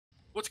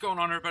What's going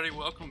on, everybody?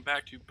 Welcome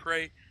back to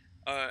Prey.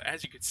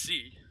 As you can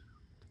see,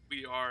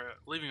 we are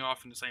leaving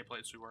off in the same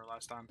place we were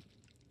last time.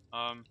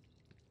 Um,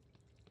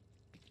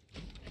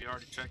 we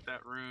already checked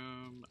that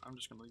room. I'm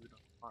just gonna leave it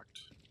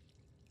unlocked.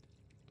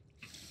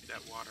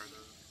 That water,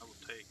 though, I will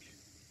take.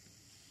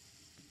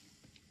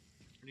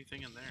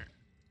 Anything in there?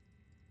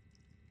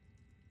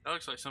 That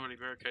looks like somebody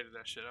barricaded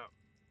that shit up.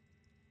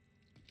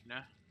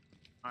 Yeah.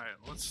 All right,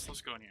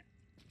 let's go in here.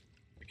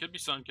 It could be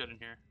sun good in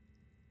here,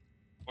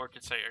 or it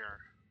could say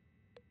error.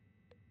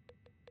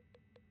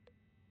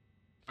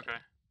 Okay.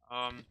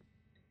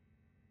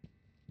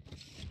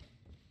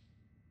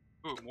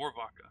 Ooh, more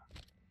vodka.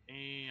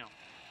 Damn.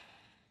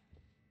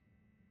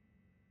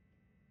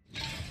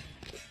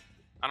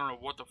 I don't know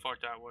what the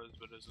fuck that was,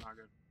 but it's not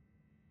good.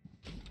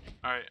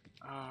 Alright,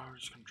 we're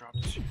just gonna drop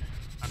this here.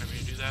 I didn't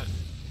mean to do that.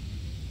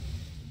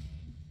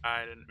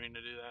 I didn't mean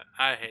to do that.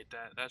 I hate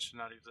that. That should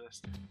not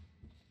exist.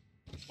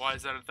 Why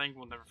is that a thing?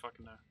 We'll never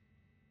fucking know.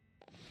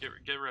 Get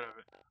rid of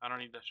it. I don't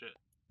need that shit.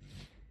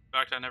 In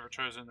fact, I never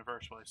chose it in the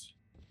first place.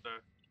 So,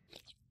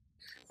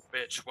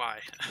 bitch,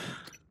 why?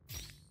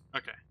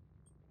 Okay.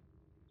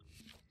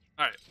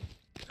 Alright.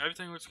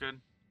 Everything looks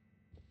good.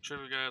 Should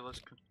we go?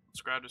 Let's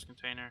grab this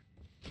container.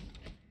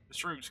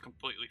 This room is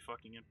completely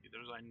fucking empty.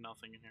 There's like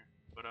nothing in here.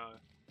 But,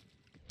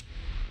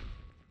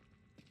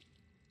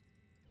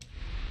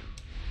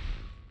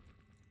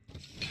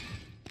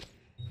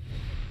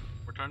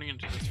 we're turning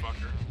into this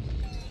fucker.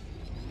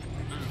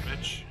 Ooh,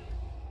 bitch.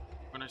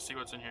 I'm gonna see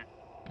what's in here.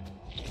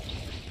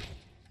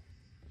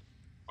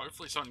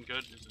 Hopefully something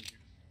good is in here.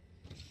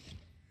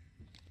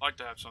 I like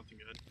to have something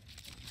good.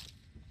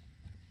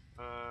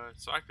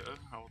 Psycho.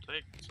 I will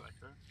take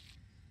Psycho.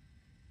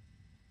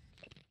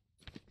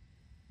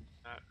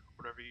 That,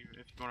 whatever you, if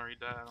you want to read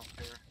that, I don't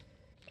care.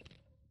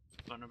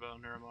 Something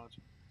about neuromods.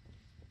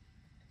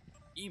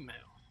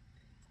 Email.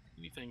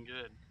 Anything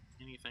good.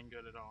 Anything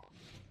good at all.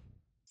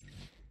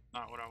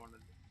 Not what I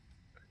wanted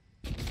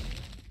to do. Okay.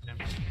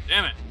 Damn it.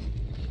 Damn it!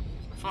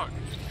 The fuck? Okay.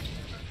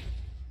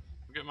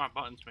 I'm getting my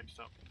buttons mixed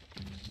up.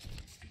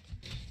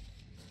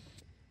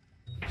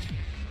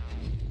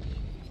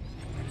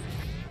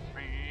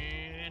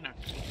 No.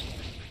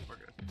 We're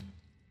good.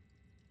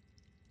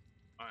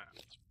 Oh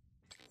yeah.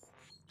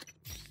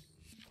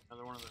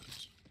 Another one of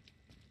those.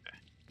 Okay.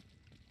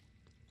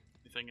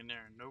 Anything in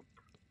there? Nope.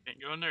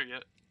 Can't go in there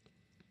yet.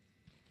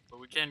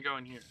 But we can go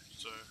in here,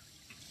 so.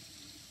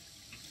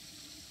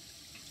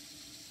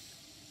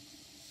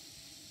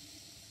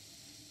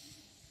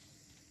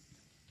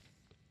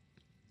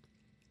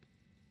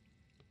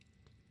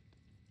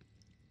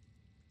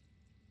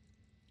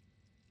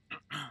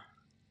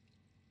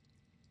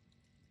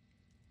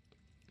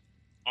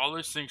 All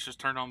those things just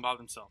turned on by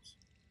themselves.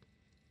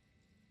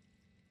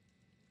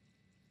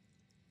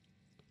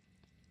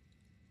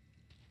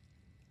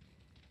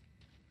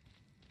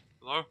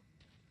 Hello?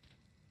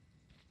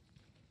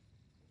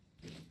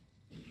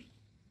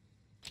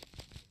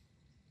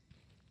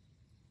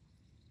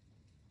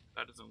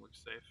 That doesn't look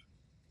safe.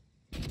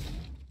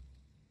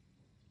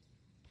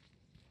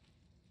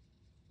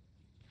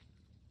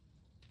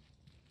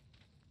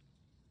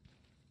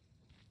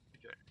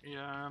 Okay,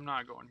 yeah, I'm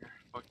not going here.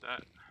 Fuck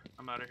that.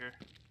 I'm out of here.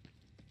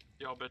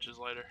 See y'all bitches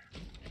later.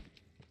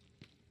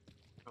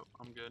 Oh,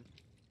 I'm good.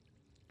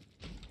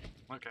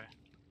 Okay.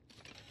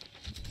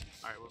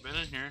 Alright, we've been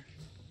in here.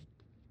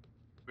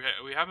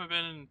 We haven't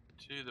been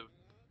into the...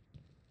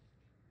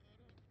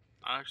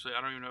 Actually,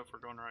 I don't even know if we're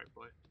going the right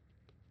place.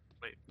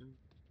 Wait.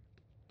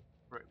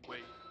 Right,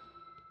 wait.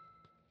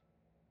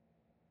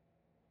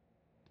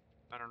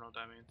 I don't know what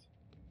that means.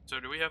 So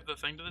do we have the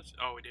thing to this?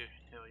 Oh, we do.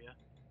 Hell yeah.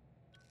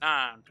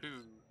 9, 2.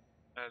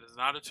 That is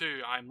not a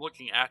 2. I'm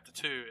looking at the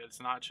 2. It's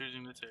not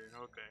choosing the 2.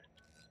 Okay.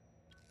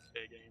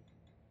 Okay, game.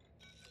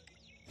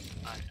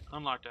 Alright,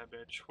 unlock that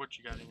bitch. What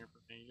you got in here for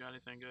me? You got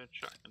anything good?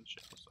 Shotgun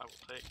shells. I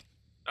will take.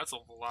 That's a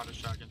lot of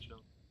shotgun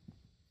shells.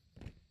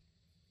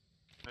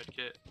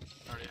 Medkit.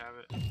 Already have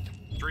it.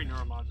 3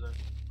 neuromods though.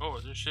 Oh,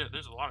 this shit.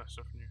 There's a lot of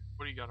stuff in here.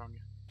 What do you got on you?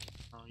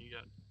 Oh, you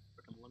got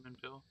fucking lemon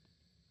pill.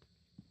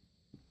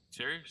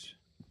 Serious?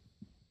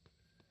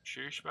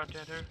 Serious about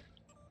that, though?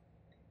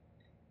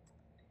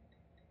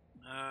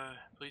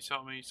 Please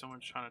help me.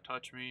 Someone's trying to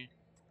touch me.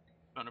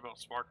 Something about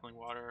sparkling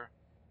water.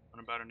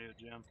 Something about a new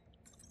gym.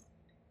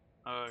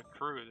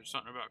 Crew. There's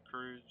something about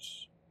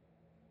crews.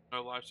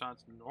 No life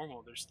signs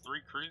normal. There's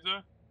 3 crews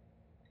though?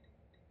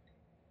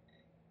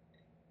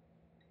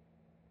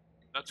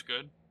 That's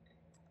good.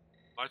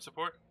 Life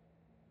support?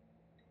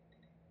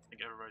 I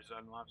think everybody's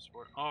adding life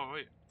support. Oh,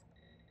 wait.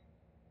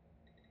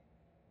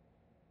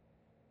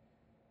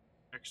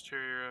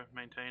 Exterior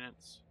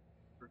maintenance.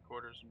 3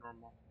 quarters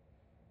normal.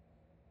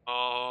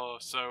 Oh,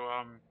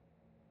 so,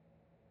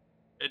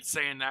 it's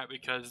saying that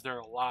because they're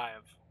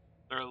alive.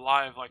 They're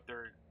alive like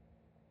they're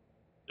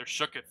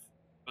shooketh,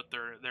 but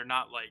they're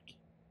not like,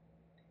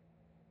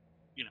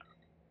 you know,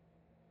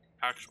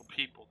 actual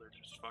people. They're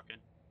just fucking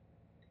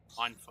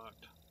mind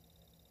fucked.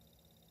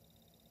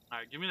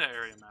 Alright, give me that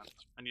area map.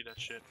 I need that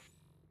shit.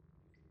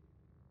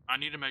 I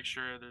need to make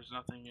sure there's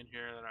nothing in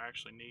here that I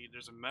actually need.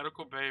 There's a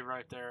medical bay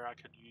right there I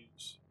could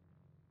use.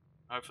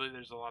 Hopefully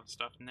there's a lot of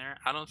stuff in there.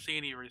 I don't see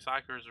any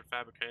recyclers or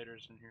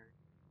fabricators in here.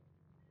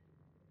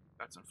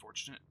 That's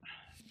unfortunate.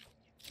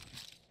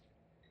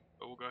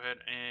 But we'll go ahead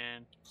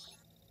and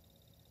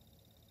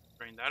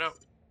bring that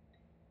up.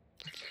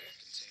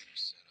 Container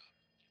setup.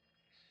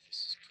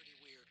 This is pretty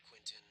weird,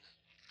 Quentin.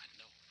 I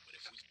know, but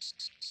if we...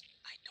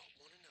 I don't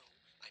want to know.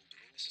 I'm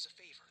doing this as a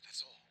favor,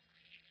 that's all.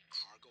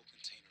 Cargo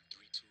container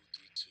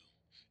 3232.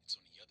 It's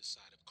on the other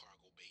side of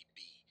Cargo Bay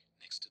B,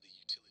 next to the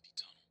utility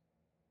tunnel.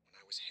 When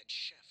I was head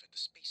chef at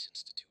the Space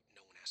Institute,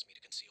 no one asked me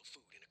to conceal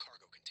food in a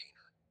cargo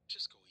container.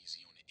 Just go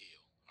easy on the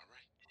ill,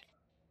 alright?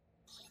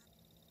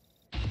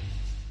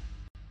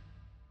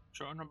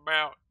 Showing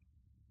about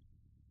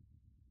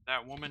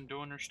that woman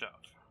doing her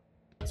stuff.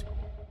 That's cool.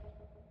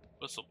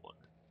 Whistleblower.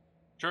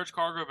 Church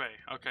Cargo Bay.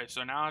 Okay,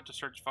 so now I have to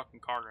search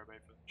fucking Cargo Bay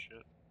for this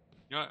shit.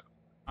 You know what?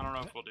 I don't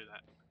know if we'll do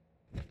that.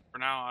 For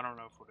now, I don't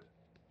know if we'll do it.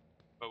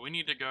 But we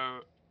need to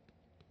go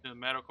to the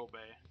medical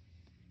bay,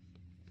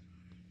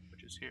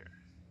 which is here.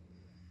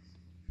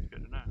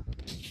 Good to know.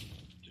 Get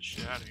this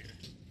shit out of here.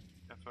 Get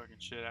that fucking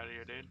shit out of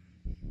here, dude.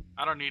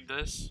 I don't need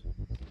this.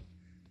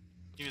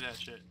 Give me that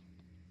shit.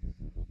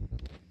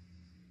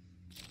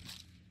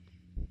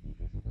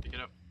 Pick it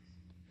up.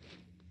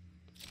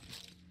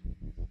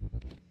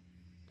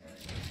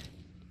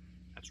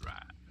 That's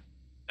right.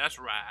 That's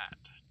right.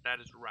 That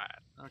is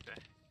right.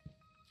 Okay.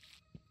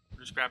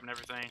 We're just grabbing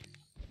everything.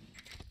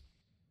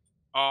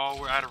 Oh,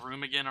 we're out of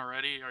room again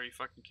already? Are you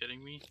fucking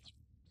kidding me?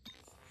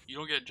 You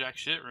don't get jack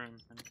shit room.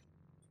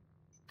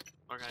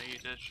 Fuck, I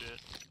eat that shit.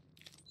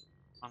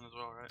 On as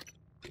well, right?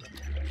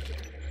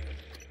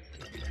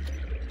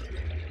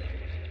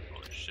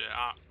 Holy shit,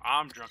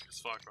 I'm drunk as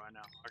fuck right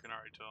now. I can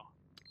already tell.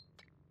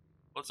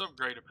 Let's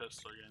upgrade a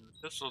pistol again.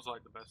 The pistol's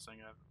like the best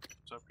thing ever.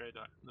 Let's upgrade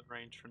the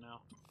range for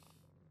now.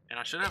 And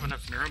I should have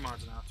enough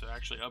neuromods now to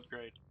actually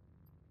upgrade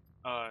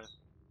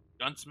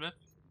Gunsmith.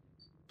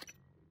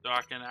 So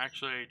I can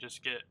actually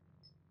just get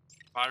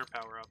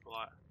firepower up a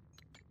lot.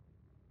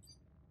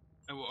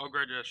 And we'll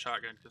upgrade to a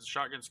shotgun, because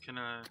shotgun's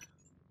kinda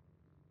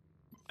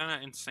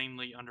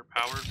insanely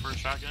underpowered for a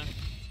shotgun.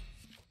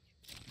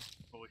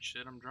 Holy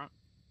shit, I'm drunk.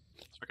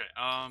 Okay,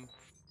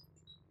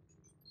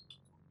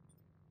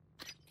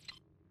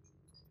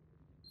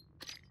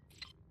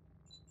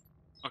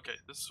 okay,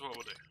 this is what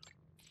we'll do.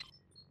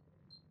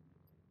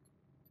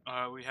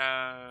 We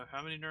have,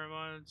 how many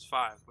neuromods?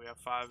 5. We have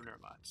 5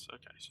 neuromods.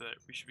 Okay, so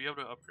we should be able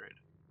to upgrade.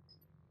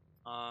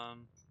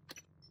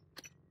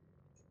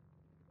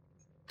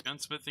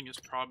 Gunsmithing is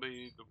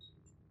probably the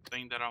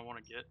thing that I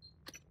want to get.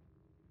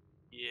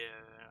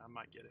 Yeah, I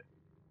might get it.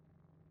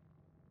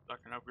 So I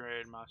can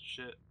upgrade my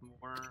shit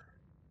more.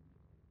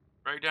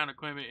 Break down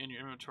equipment in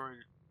your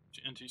inventory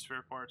into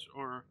spare parts,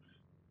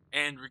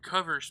 and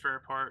recover spare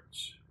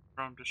parts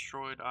from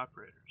destroyed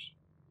operators.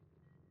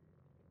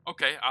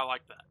 Okay, I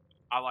like that.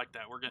 I like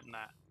that. We're getting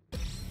that.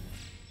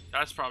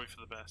 That's probably for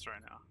the best right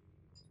now.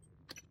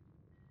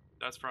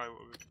 That's probably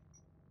what we...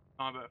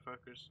 Combat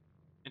focus.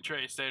 Enter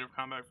a state of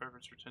combat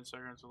focus for 10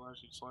 seconds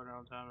allows you to slow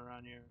down time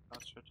around you.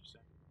 Costs 50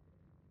 seconds.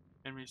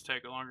 Enemies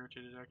take longer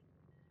to detect.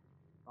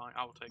 Fine,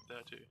 I will take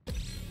that too.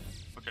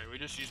 Okay, we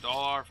just used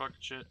all our fucking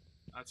shit.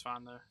 That's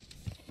fine though.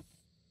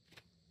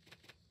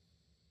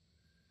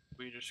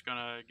 We're just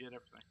gonna get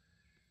everything.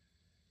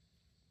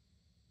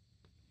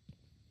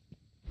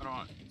 I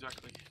don't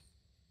exactly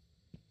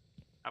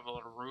have a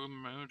lot of room in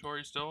my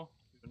inventory still,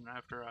 even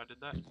after I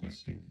did that.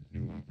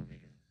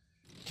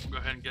 We'll go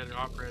ahead and get an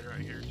operator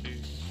right here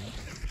too.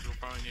 We'll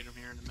probably need him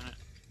here in a minute.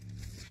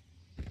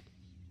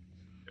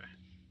 Okay.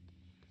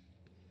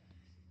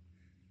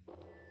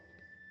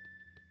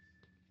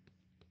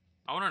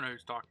 I wanna know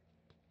who's talking.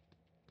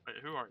 Wait,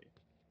 who are you?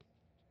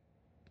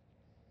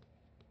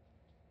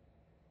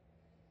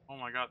 Oh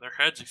my god, their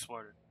heads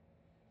exploded.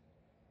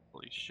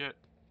 Holy shit.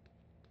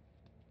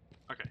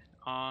 Okay,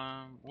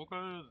 we'll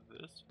go to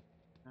this.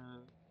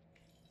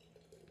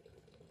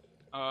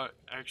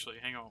 Actually,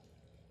 hang on.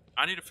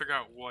 I need to figure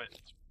out what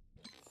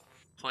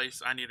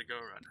place I need to go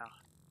right now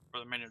for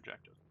the main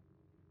objective.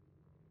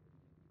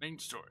 Main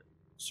story.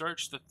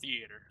 Search the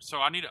theater. So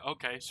I need to,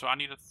 okay, so I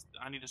need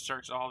to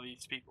search all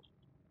these people.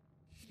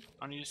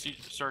 I need to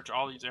search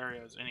all these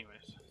areas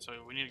anyways.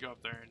 So we need to go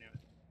up there anyway.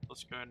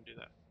 Let's go ahead and do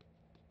that.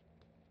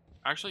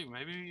 Actually,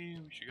 maybe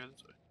we should go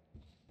this way.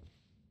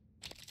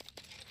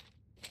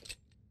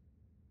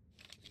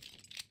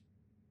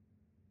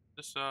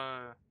 This,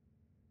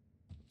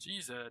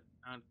 she's a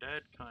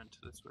dead cunt.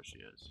 That's what she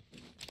is.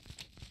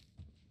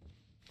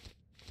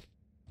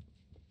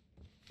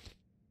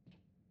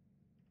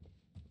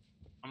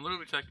 I'm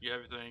literally taking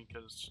everything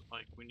because,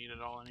 like, we need it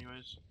all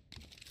anyways.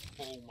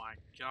 Oh my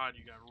god,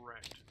 you got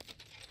wrecked.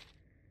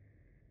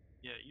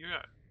 Yeah, you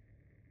got...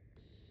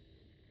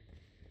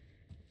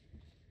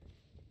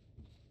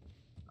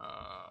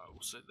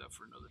 we'll save that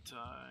for another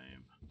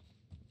time.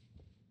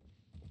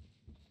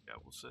 Yeah,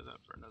 we'll save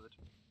that for another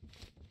time.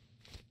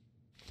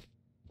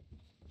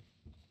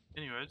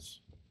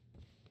 Anyways.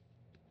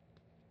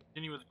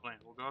 continue with the plan.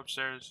 We'll go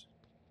upstairs.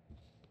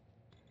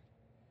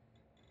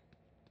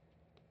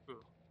 Ooh,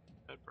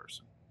 dead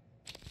person.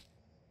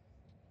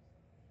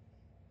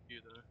 You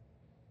though.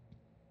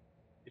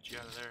 Get you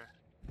out of there.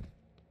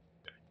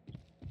 Okay.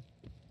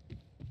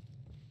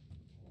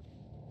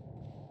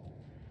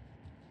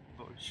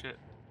 Holy shit.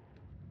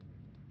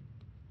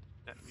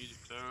 That music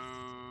though.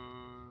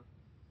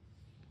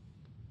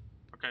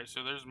 Okay,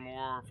 so there's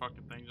more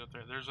fucking things out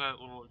there. There's that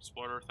little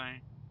exploder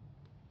thing.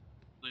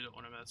 Really don't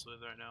want to mess with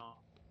it right now.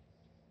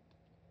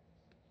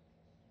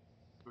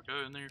 We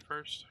go in there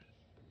first.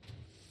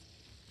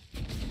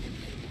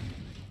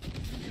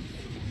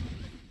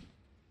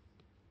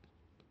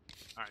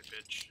 Alright,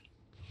 bitch.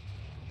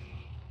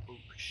 Oh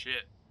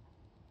shit.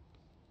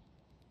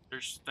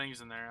 There's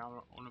things in there. I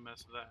don't want to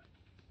mess with that.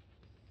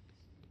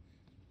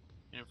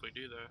 And if we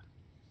do though.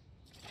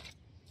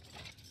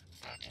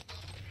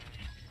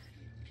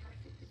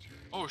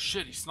 Oh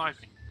shit, he's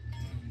sniping.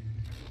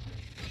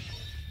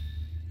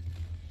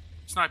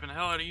 Sniping the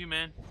hell out of you,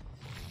 man.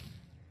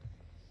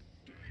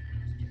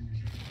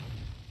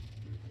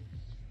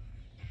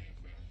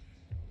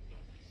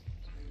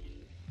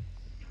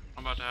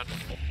 I'm about to have to.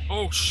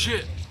 Oh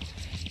shit!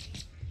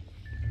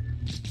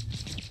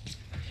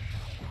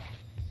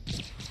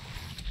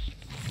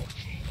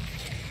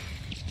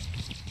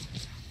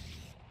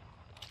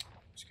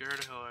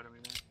 Scared the hell out of me,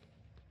 man.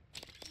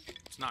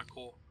 It's not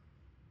cool.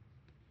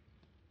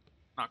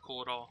 Not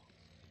cool at all.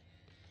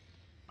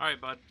 Alright,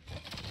 bud.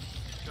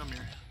 Come here.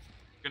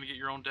 You're gonna get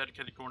your own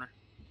dedicated corner.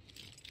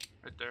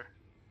 Right there.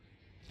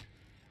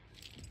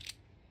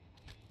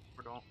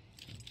 Or don't.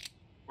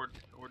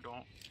 Or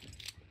don't.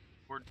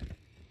 Or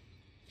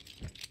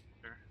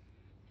there.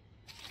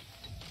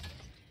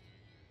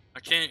 I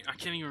can't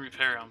even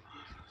repair them.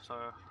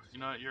 So you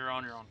know what, you're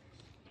on your own.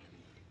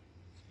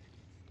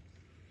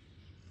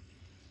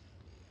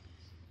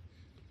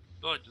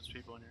 I feel like there's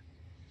people in here.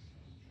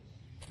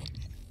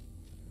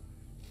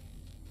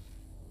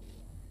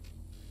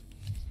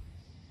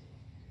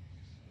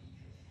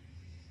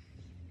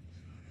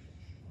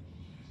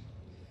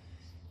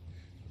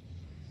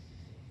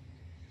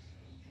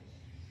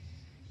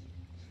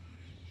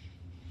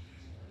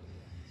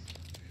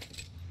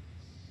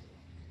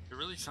 It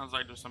really sounds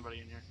like there's somebody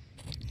in here.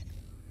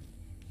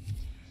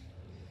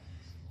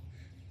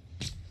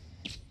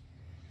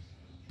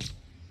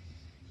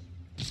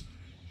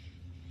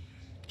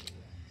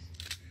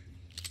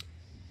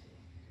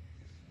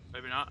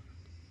 Maybe not.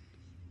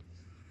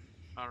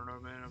 I don't know,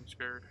 man. I'm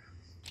scared.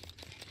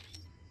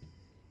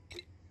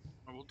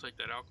 I will take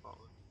that alcohol.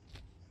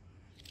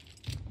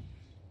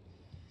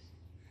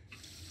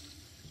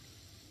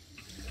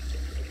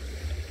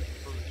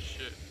 Holy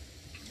shit.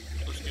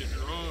 Let's get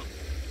drunk.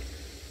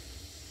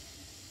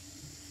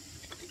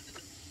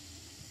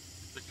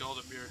 Take all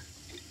the beer.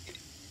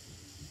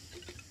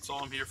 That's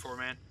all I'm here for,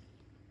 man.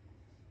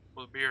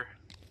 For the beer.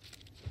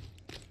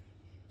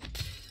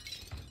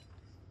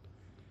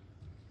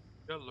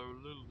 Hello,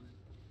 Lily.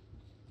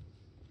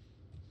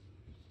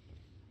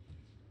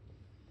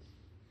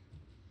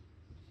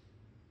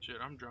 Shit,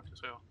 I'm drunk as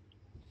hell.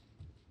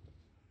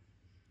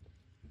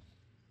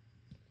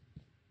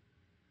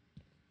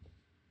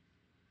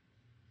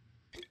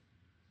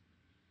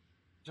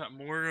 Is that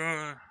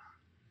more,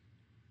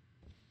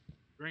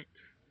 drink?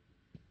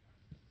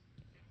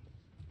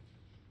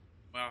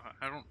 Wow,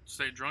 I don't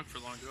stay drunk for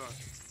long, do I?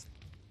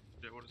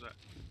 Yeah, what is that?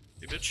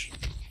 Hey, bitch.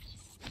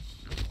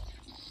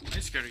 I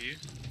ain't scared of you.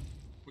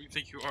 What do you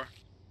think you are?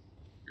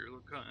 You're a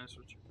little cunt, that's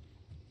what you...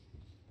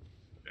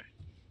 Okay.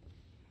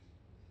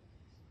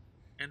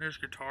 And there's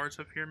guitars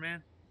up here,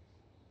 man.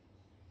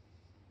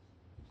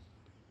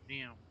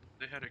 Damn,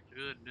 they had it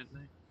good, didn't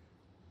they?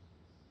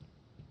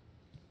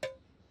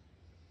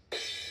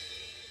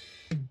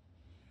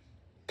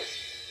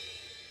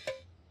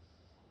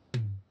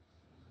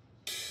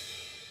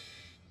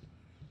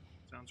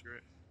 Sounds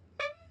great.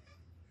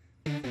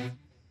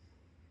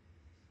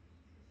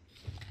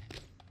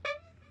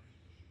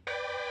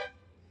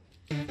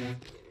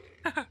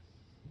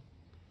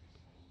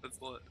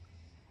 That's lit.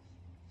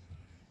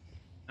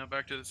 Now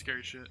back to the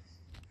scary shit.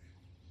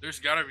 There's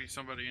gotta be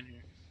somebody in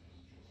here.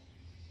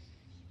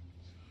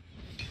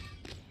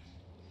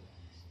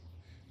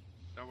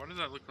 Now, why does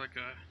that look like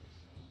a...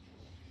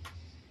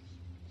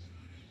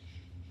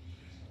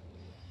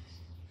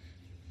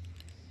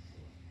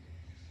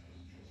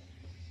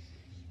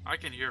 I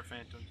can hear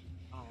phantoms.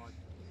 I don't like it.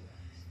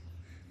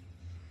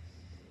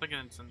 I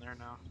think it's in there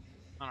now.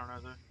 I don't know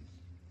though.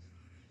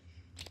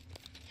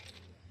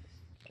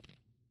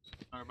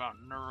 What about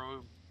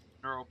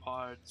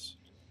neuropods?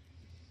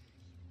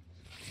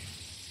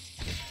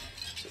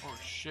 Oh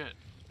shit.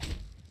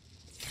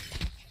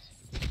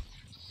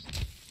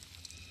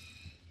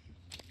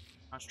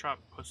 Let's try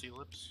pussy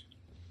lips.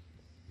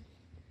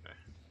 Okay.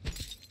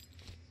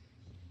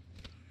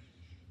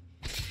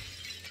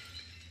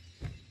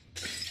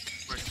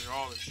 Breaking through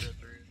all this shit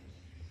through here.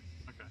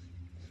 Okay.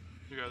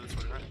 You go this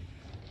way, right?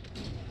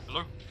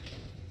 Hello?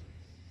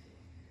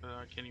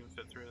 I can't even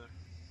fit through there.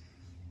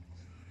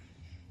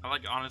 I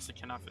like honestly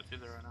cannot fit through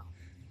there right now.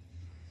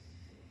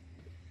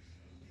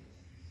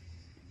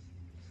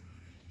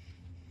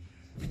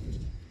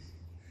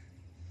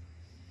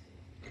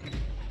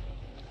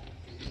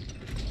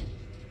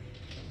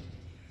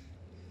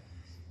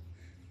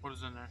 What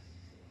is in there?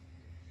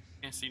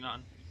 Can't see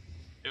nothing.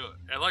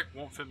 It like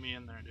won't fit me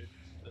in there, dude.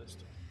 This.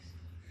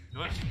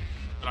 Do it.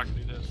 But I can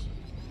do this.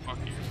 Fuck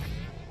you.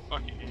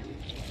 Fuck you, game.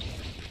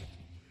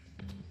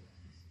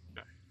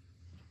 Okay.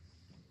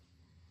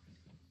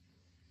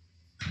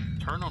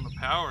 Turn on the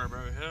power,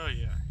 bro. Hell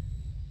yeah.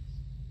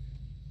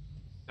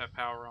 That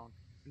power on.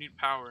 We need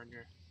power in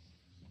here.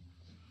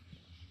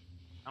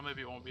 Now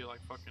maybe it won't be like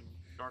fucking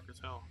dark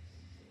as hell.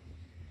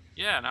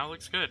 Yeah, now it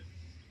looks good.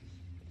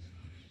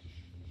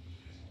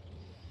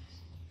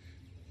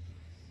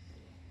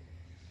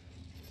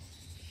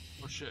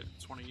 Oh shit,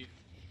 it's one of you.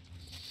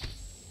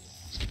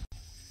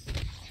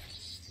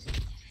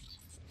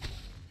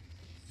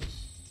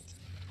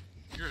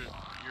 You're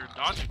a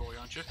dodgy boy,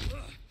 aren't you?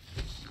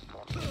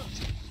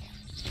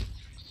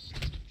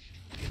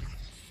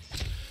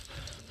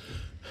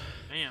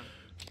 Damn.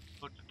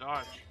 Look to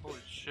dodge.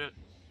 Holy shit.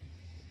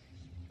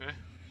 Okay.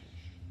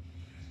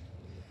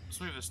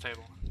 Let's move this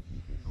table.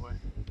 Away.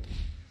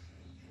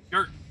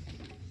 You're.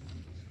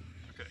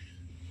 Okay.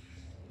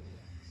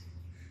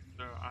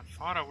 So I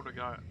thought I would have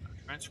got a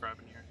transcribe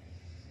in here.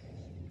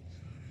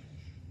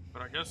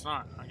 But I guess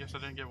not. I guess I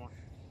didn't get one.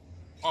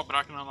 Oh, but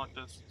I can unlock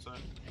this, so.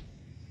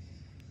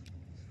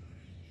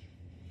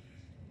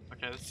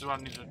 Okay, this is what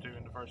I needed to do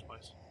in the first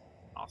place.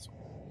 Awesome.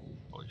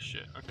 Holy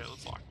shit. Okay,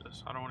 let's lock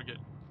this. I don't want to get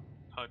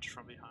touched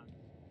from behind.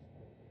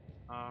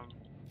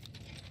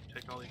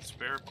 Take all these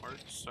spare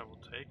parts. I will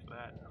take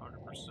that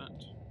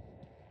 100%.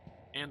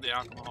 And the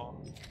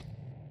alcohol.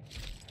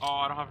 Oh,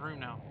 I don't have room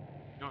now.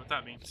 You know what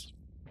that means?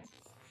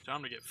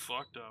 Time to get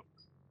fucked up.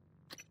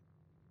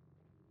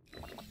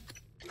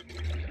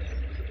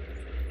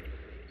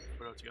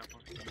 What else you got for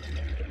me?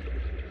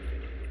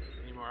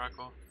 Any more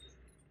alcohol?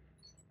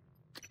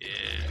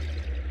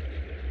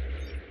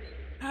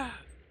 Yeah.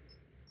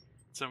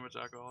 So much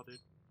alcohol,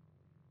 dude.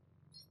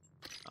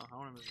 Oh, I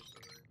want to move this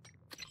over here.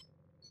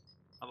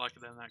 I like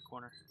it in that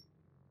corner.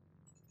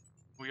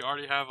 We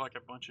already have like a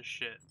bunch of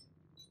shit.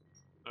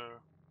 So.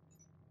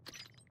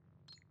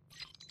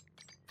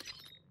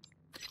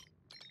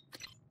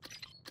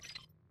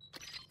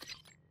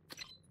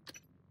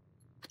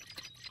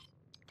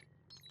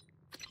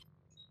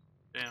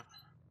 Damn.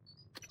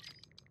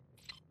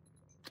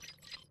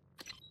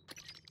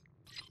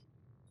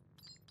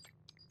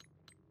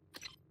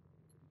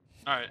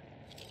 Alright.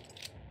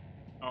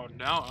 Oh,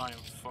 now I am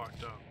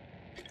fucked up.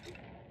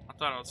 I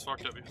thought I was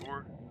fucked up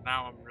before.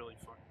 Now I'm really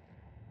fucked up.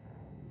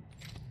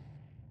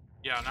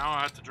 Yeah, now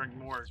I have to drink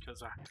more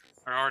because I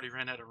already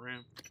ran out of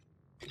room.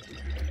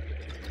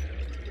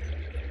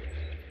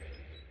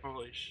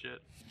 Holy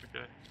shit.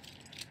 Okay.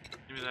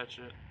 Give me that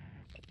shit.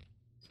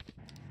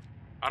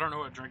 I don't know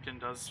what drinking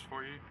does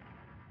for you.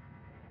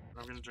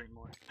 But I'm gonna drink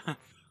more.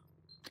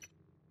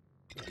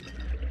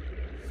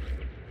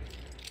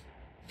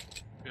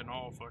 Getting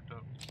all fucked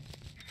up.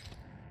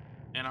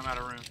 And I'm out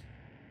of room.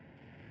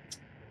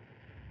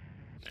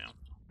 Damn.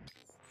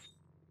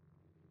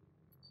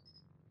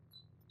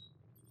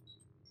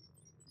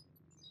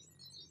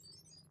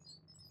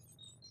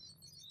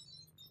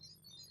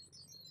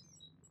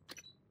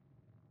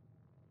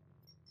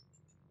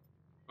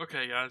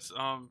 Okay, guys,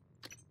 not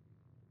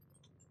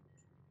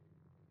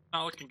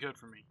looking good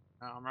for me.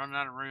 I'm running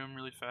out of room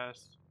really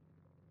fast.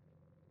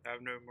 I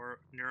have no more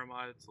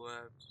neuromides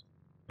left.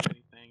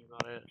 Anything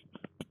about it.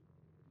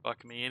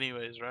 Fuck me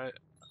anyways, right?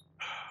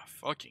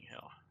 Fucking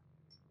hell.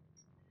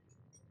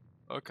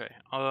 Okay,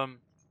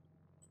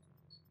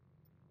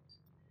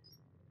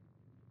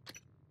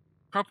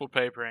 crumpled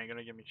paper ain't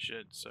gonna give me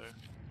shit, so.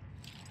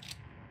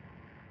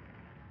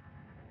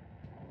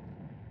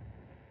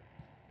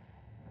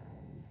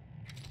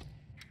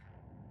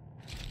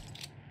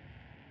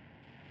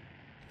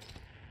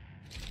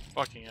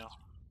 Fucking hell.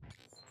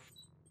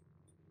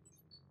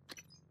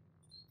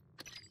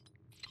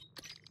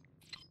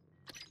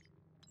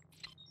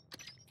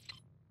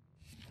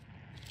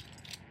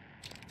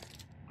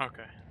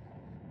 Okay.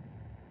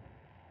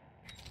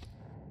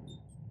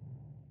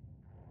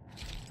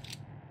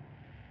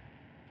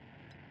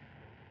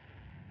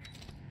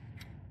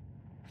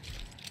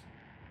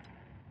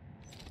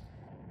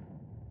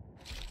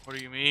 What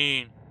do you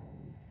mean?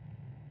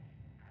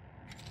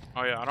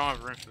 Oh yeah, I don't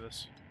have room for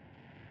this.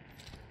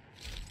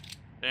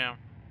 Damn.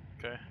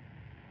 Okay.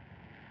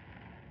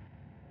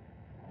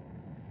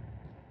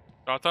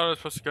 Oh, I thought I was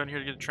supposed to go in here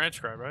to get a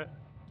transcribe, right?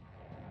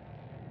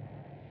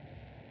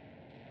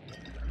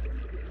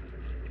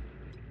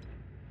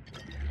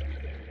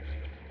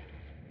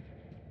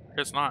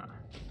 Guess not.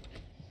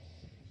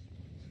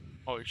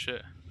 Holy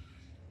shit.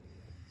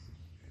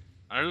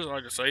 I just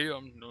like to say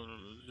I'm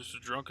just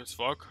drunk as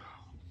fuck.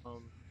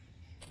 Holy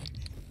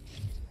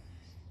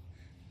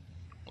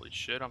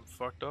shit, I'm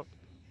fucked up.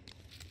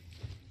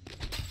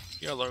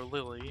 Yellow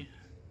Lily.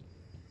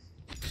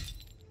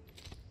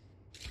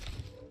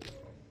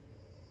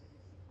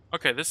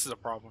 Okay, this is a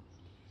problem.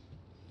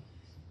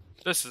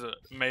 This is a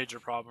major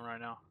problem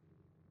right now.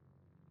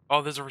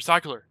 Oh, there's a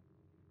recycler.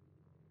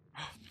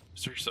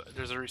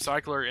 There's a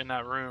recycler in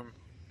that room.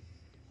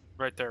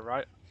 Right there,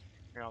 right?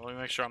 Yeah, let me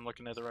make sure I'm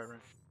looking at the right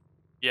room.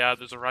 Yeah,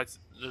 there's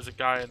a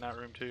guy in that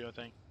room too, I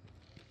think.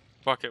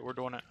 Fuck it, we're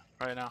doing it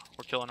right now.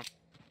 We're killing him.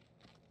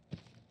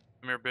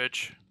 Come here,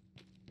 bitch.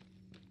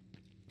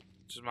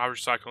 This is my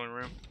recycling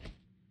room.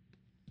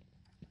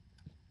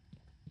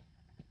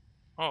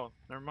 Oh,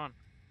 never mind.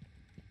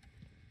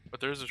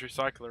 But there's a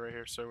recycler right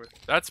here, so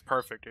that's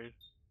perfect, dude.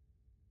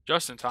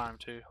 Just in time,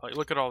 too. Like,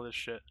 look at all this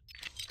shit.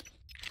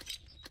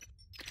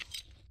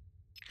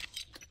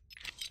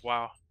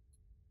 Wow.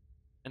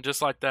 And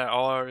just like that,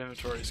 all our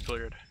inventory is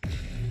cleared.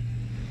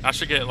 I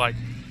should get, like,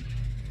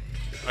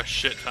 a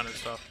shit ton of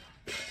stuff.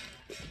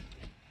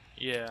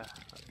 Yeah.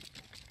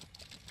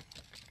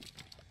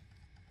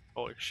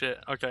 Holy shit.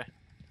 Okay.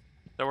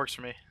 That works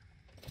for me.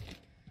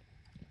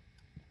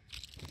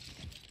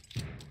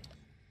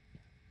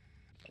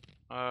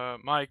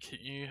 Mike,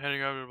 you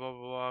heading over blah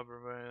blah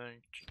blah,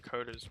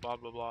 code is blah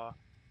blah blah.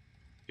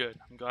 Good.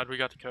 I'm glad we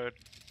got the code.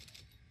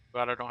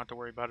 Glad I don't have to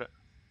worry about it.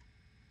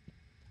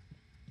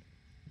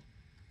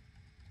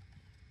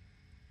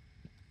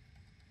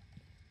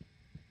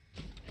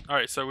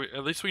 Alright, so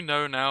at least we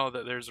know now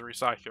that there's a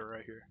recycler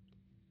right here.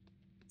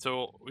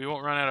 So we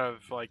won't run out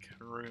of, like,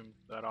 room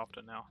that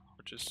often now,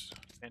 which is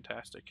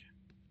fantastic.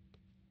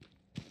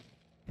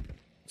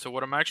 So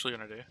what I'm actually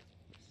gonna do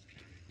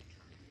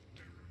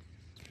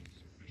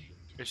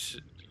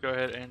is go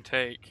ahead and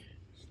take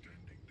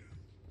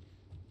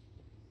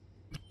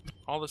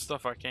all the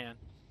stuff I can.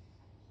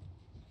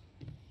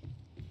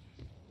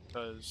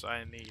 Because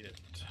I need it.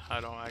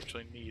 I don't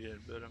actually need it,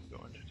 but I'm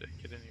going to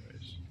take it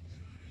anyways.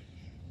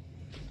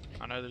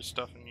 I know there's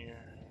stuff in here.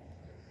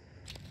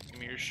 Give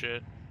me your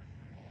shit.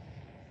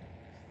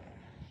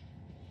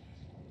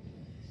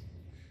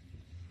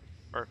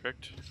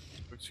 Perfect.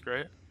 Looks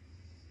great.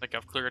 Think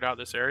I've cleared out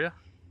this area.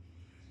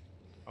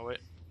 Oh wait.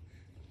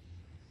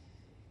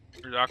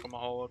 There's Akuma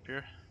hole up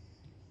here.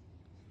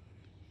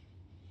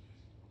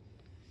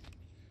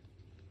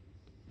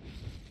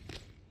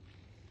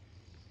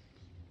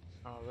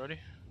 Alrighty.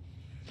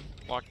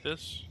 Lock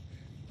this.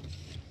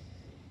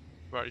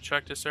 We've already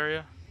checked this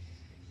area.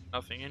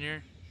 Nothing in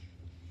here.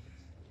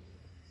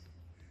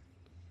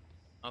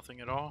 Nothing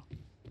at all.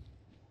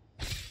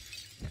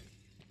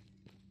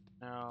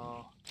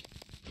 Now,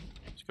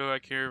 let's go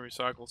back here and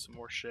recycle some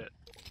more shit.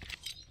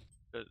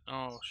 But,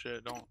 oh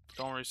shit! Don't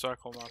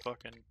recycle my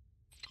fucking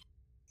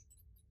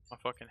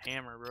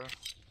hammer, bro.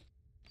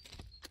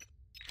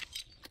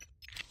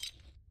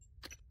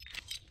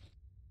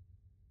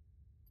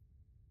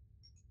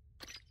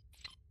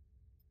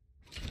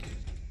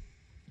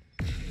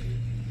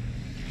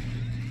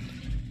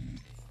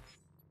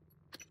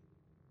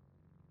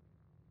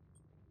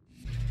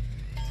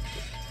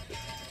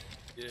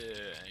 Yeah,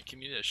 give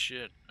me that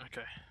shit.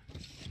 Okay.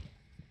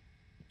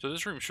 So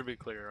this room should be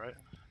clear, right?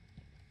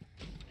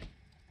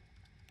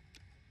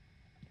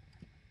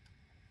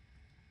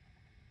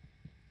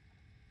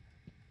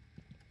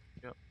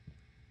 Yep.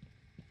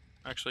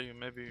 Actually,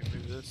 maybe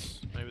move this.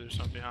 Maybe there's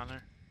something behind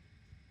there.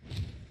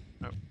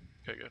 Nope.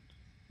 Okay, good.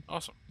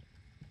 Awesome.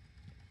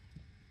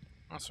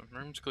 Awesome.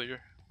 Room's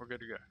clear. We're good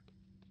to go.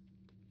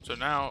 So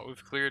now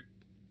we've cleared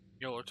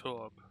Yellow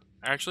Tulip.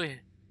 Actually,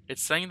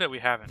 it's saying that we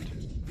haven't.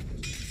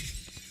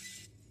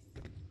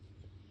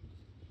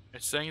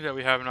 It's saying that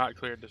we have not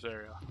cleared this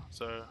area.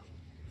 So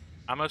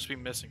I must be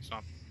missing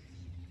something.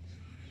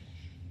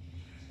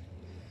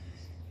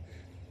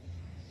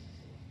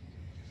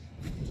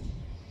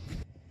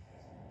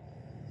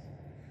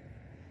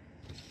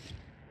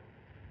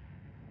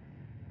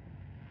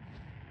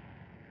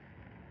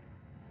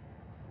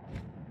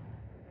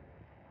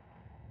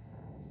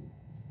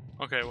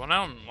 Okay, well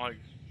now I'm like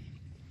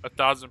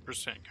 1000%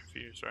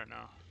 confused right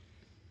now.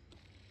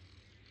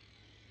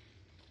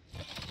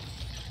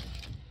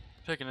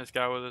 Taking this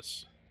guy with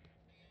us.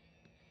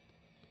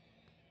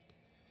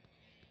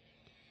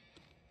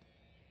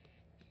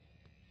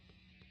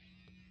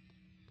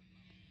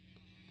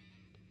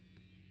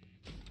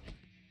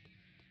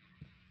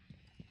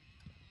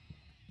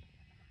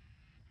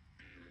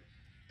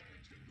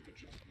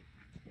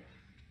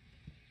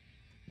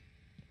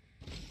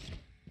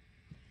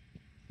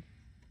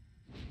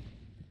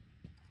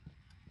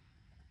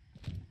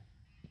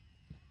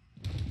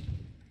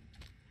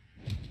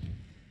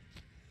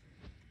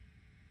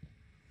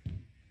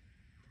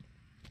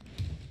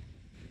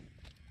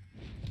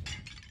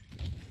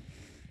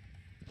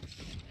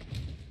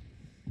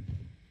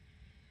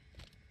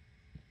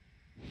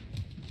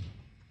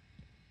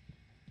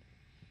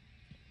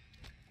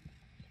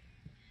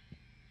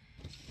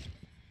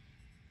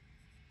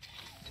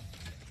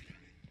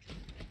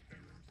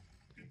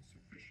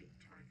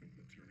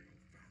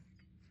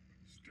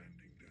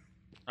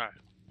 Alright.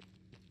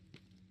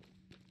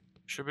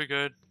 Should be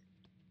good.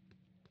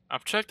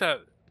 I've checked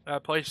that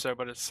place though,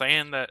 but it's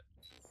saying that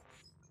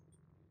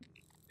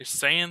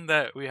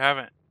we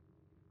haven't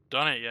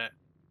done it yet.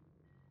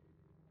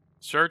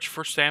 Search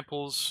for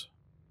samples.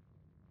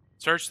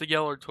 Search the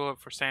Yellow Tulip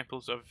for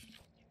samples of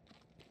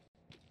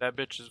that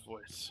bitch's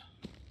voice.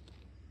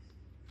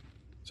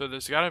 So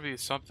there's gotta be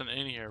something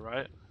in here,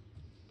 right?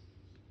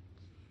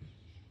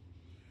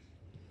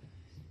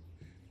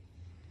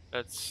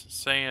 that's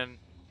saying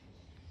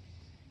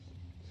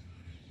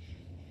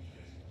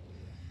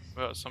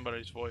about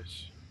somebody's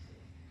voice.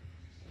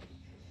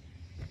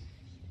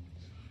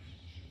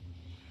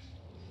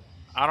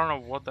 I don't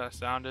know what that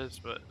sound is,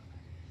 but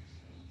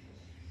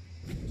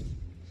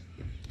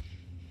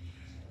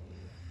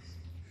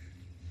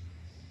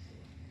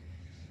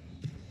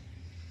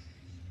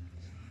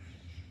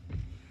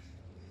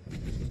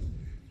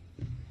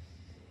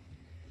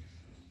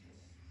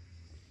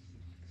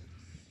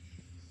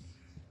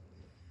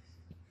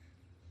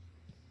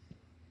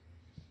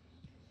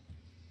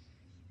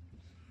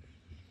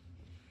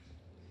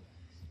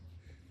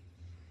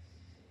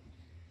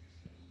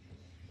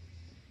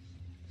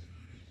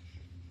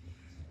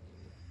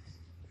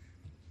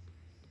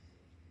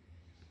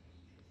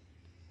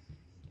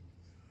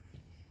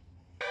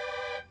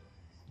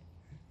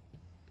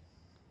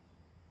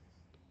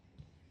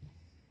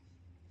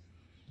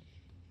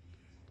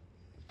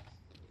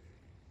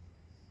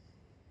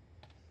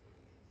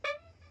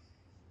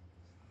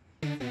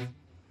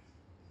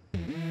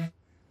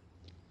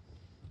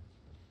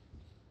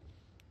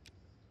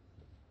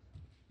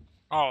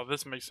oh,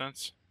 this makes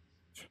sense.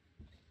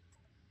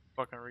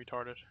 Fucking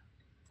retarded.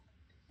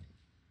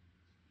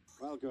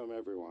 Welcome,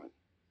 everyone.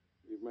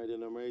 We've made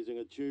an amazing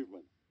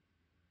achievement.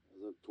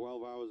 As of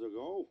 12 hours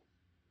ago,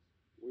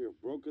 we have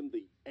broken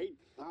the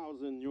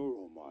 8,000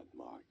 Euromod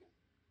mark.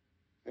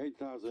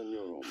 8,000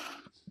 Euromods.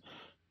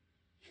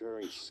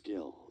 Sharing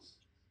skills,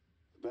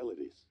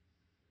 abilities,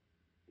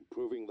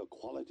 improving the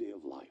quality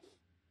of life.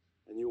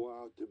 And you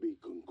are to be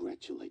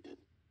congratulated.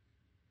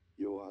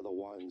 You are the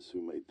ones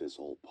who made this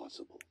all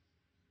possible.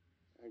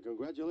 And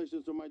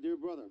congratulations to my dear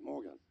brother,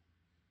 Morgan,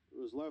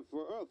 who is left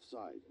for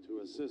Earthside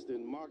to assist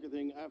in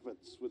marketing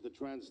efforts with the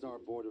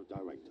TranStar Board of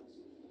Directors.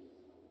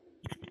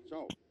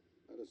 So,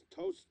 let us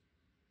toast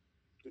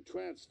to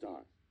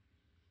TranStar,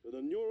 to the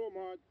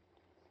Neuromart,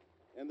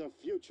 and the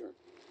future.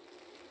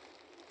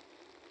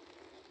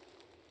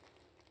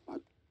 But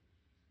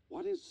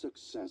what is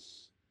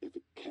success if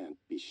it can't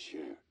be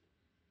shared?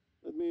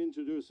 Let me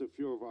introduce a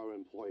few of our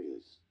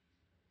employees,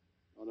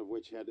 none of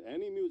which had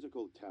any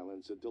musical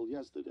talents until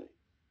yesterday,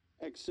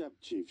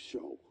 except Chief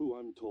Show, who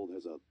I'm told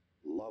has a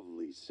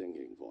lovely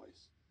singing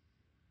voice.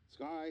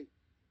 Sky,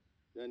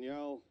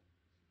 Danielle,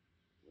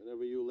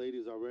 whenever you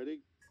ladies are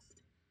ready.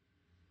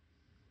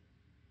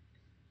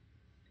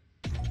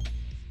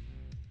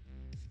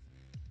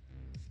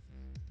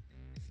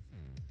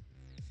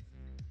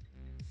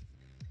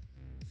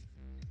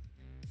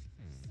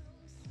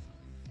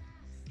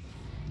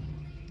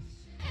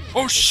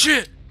 Oh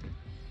shit!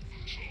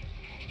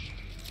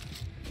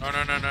 No,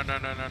 no, no, no, no,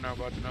 no, no, no,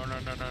 bud. No, no,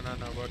 no, no, no,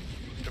 no, bud.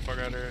 Get the fuck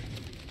out of here.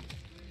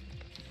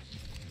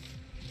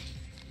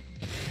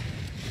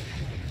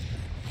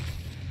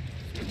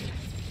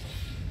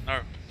 No.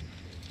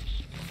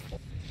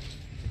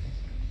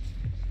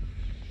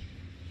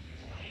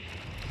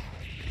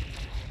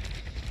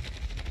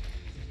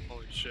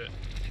 Holy shit.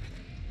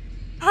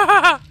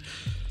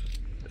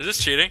 Is this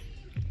cheating?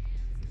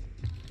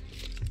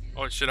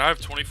 Oh shit, I have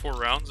 24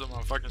 rounds on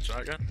my fucking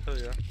shotgun? Hell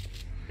yeah.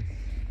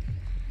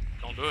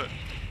 Don't do it.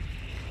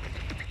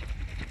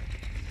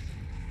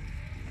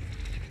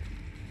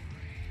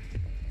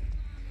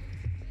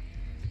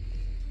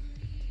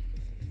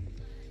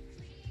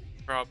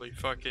 Probably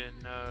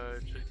fucking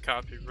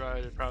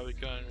copyrighted, probably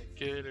gonna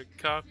get a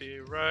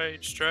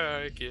copyright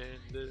strike in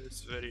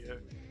this video.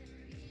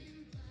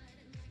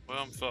 Well,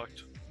 I'm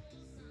fucked.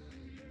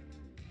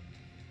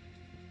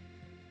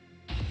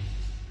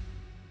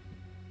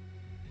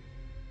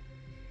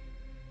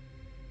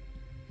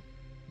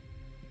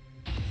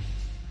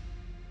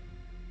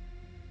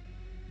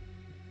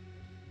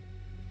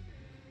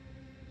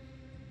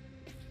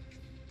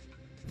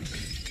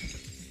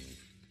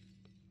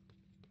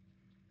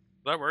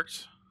 That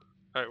works.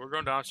 Alright, we're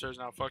going downstairs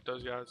now. Fuck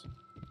those guys.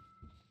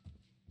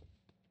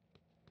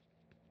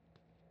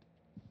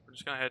 We're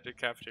just gonna head to the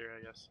cafeteria,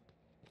 I guess.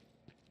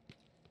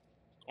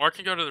 Or I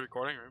can go to the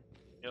recording room.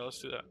 Yeah, let's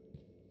do that.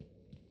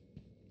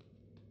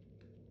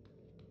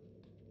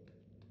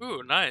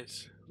 Ooh,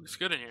 nice. Looks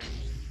good in here.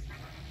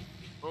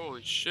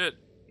 Holy shit.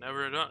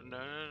 Never done. No,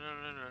 no, no,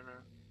 no, no,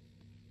 no.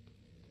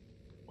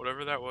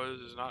 Whatever that was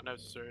is not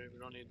necessary. We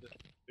don't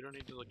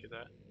need to look at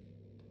that.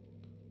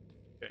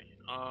 Okay,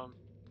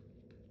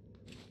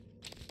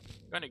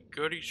 got any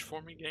goodies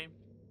for me, game?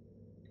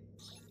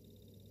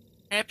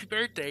 Happy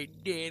birthday,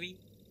 Daddy.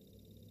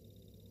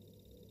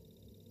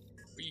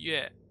 Where you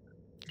at?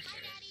 Hi,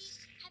 Daddy.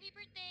 Happy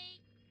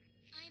birthday.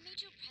 I made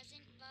you a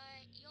present, but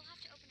you'll have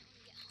to open it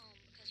when we get home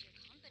because your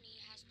company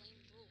has lame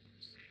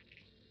rules.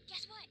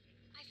 Guess what?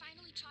 I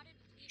finally trotted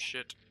with Lita.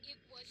 Shit. It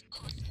was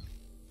awesome.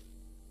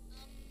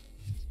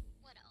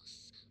 What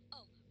else?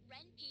 Oh,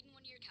 Ren peed in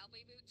one of your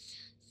cowboy boots.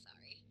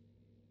 Sorry.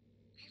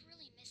 I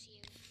really miss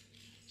you.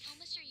 Tell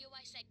Mr. Yu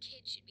I said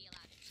kids should be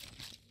allowed in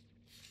school.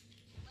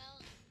 Well,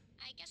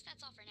 I guess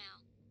that's all for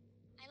now.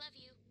 I love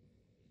you.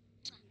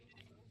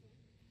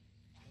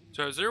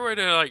 So is there a way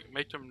to like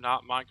make them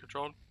not mind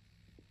controlled?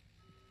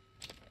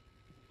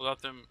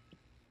 Without them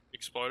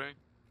exploding?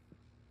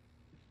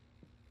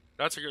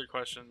 That's a good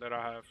question that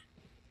I have.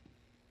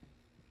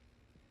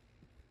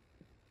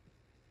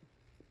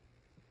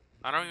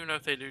 I don't even know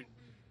if they do.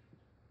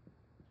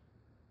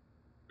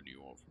 What do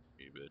you want from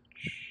me, bitch?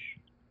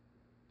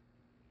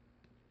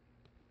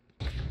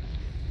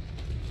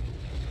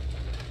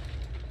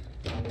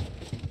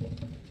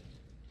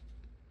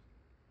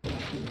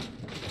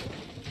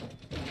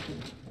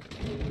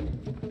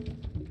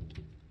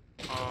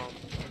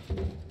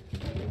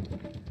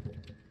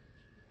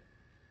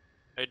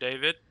 Hey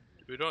David,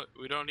 we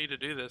don't need to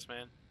do this,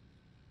 man.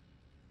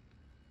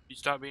 You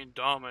stop being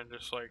dumb and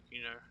just like,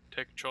 you know,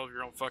 take control of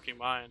your own fucking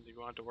mind. You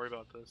won't have to worry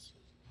about this.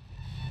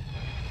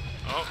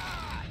 Oh.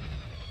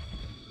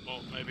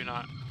 Well, maybe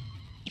not.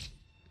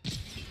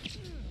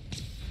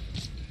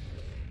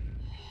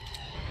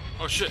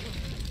 Oh shit.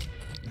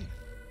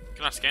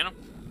 Can I scan him?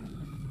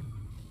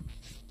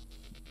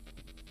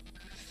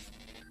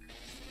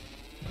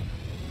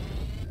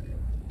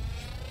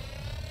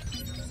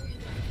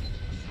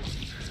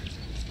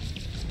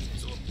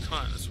 He's a little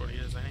cunt, that's what he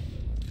is, ain't he?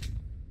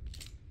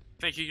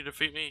 Think you can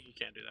defeat me? You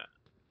can't do that.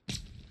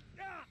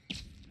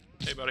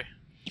 Hey, buddy.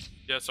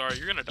 Yeah, sorry,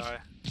 you're gonna die.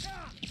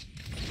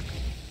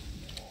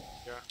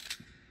 Yeah.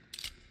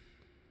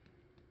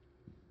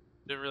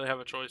 Didn't really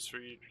have a choice for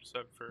you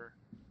except for,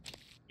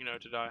 you know,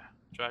 to die.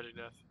 Tragic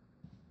death.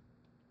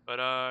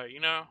 But, you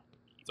know,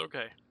 it's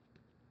okay.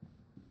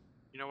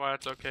 You know why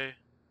it's okay?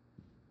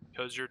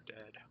 Because you're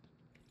dead.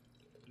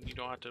 And you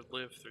don't have to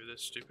live through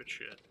this stupid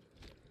shit.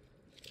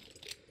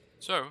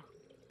 So,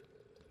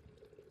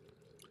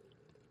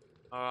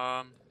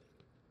 I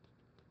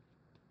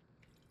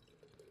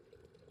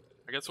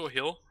guess we'll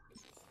heal.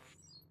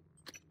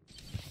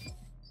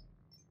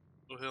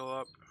 We'll heal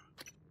up.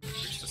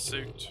 Fix the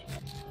suit.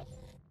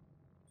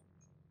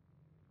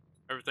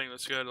 Everything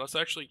looks good. Let's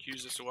actually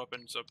use this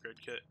weapons upgrade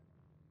kit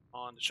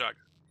on the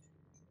shotgun.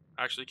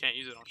 Actually, can't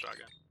use it on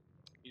shotgun.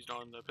 Use it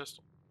on the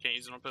pistol. Can't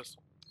use it on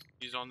pistol.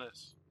 Use it on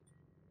this.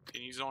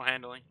 Can use it on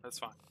handling. That's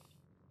fine.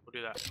 We'll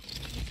do that.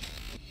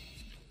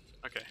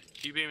 Okay.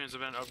 Q-beam has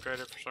been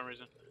upgraded for some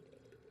reason.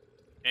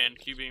 And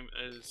Q-beam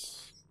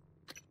is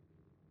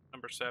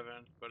number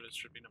 7, but it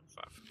should be number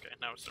 5. Okay,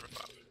 now it's number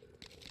 5.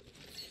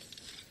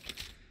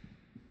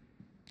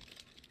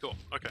 Cool.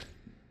 Okay.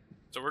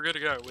 So we're good to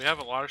go. We have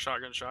a lot of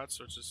shotgun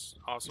shots, which is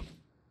awesome.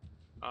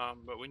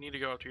 But we need to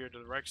go up here to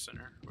the rec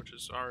center, which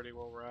is already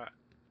where we're at.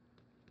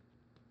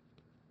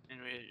 And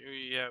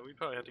yeah, we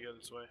probably have to go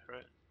this way,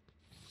 right?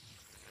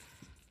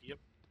 Yep.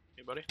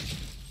 Hey, buddy.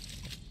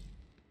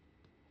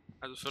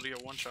 How's it feel to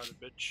get one-shotted,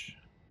 bitch?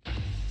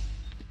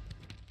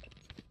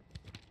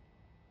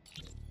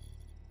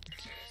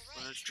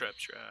 There's Trap.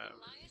 Stab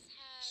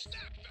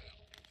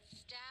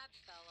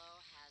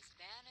Fellow has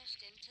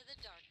vanished into the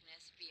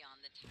darkness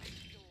beyond the tight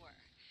door.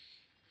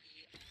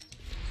 The only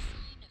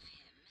sign of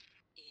him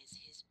is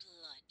his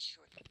blood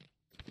short.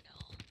 No,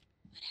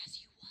 but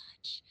as you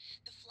watch,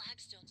 the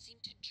flagstones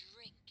seem to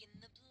drink in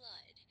the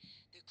blood,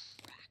 the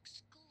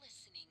cracks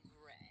glistening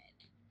red.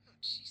 Oh,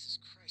 Jesus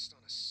Christ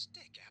on a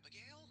stick,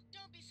 Abigail.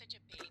 Don't be such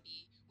a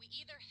baby. We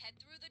either head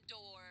through the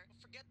door,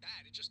 Well, forget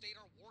that. It just ate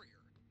our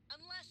warrior.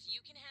 unless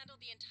you can handle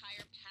the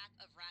entire pack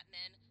of rat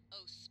men,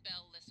 oh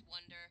spellless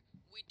wonder,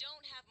 we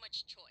don't have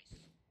much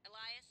choice.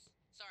 Elias?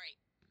 Sorry,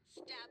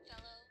 Stab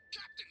Fellow?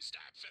 Captain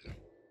Stabfellow.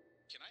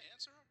 Can I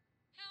answer her?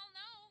 Hell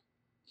no.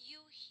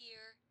 You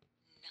hear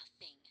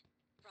nothing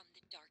from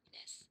the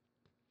darkness.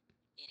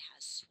 It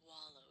has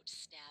swallowed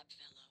Stab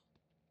Fellow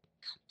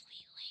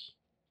completely.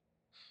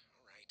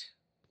 All right.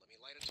 Let me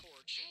light a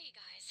torch. Hey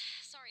guys,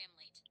 sorry I'm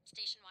late.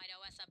 Station-wide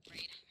OS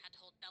upgrade. Had to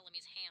hold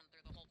Bellamy's hand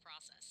through the whole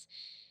process.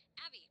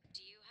 Abby,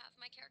 do you have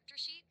my character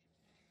sheet?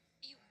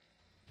 You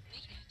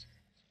made it.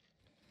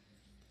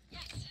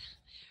 Yes,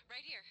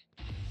 right here.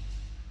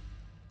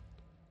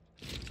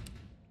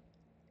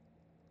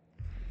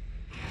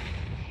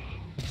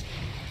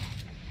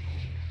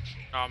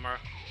 Amra,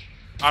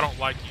 I don't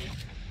like you.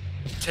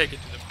 Take it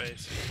to the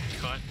face,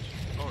 cunt.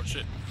 Oh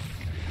shit.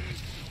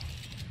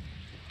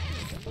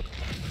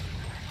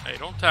 Hey,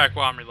 don't attack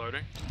while I'm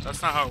reloading.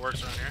 That's not how it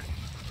works around here.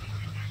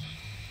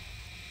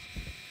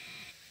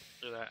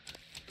 Look at that.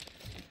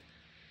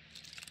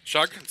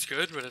 Shotgun's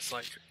good, but it's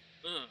like,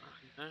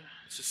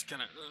 it's just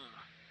kind of.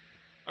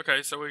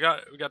 Okay, so we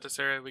got this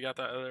area, we got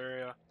that other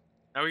area.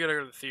 Now we gotta go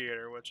to the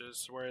theater, which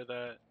is where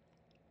that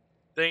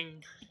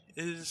thing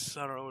is.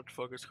 I don't know what the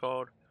fuck it's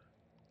called,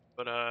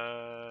 but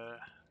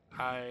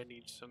I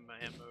need some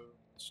ammo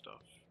and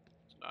stuff.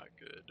 It's not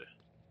good.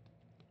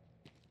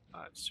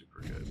 Not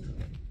super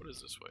good. What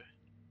is this way?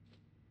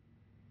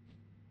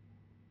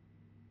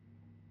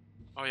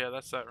 Oh yeah,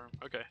 that's that room.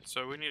 Okay,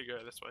 so we need to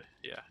go this way.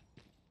 Yeah.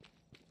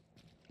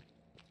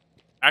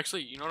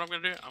 Actually, you know what I'm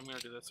gonna do? I'm gonna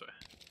do this way.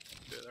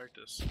 Do it like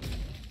this.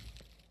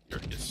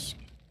 Scarticus.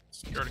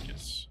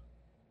 Scarticus.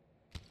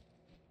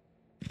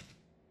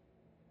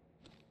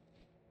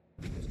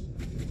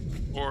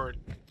 Or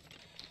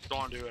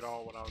don't do at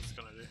all what I was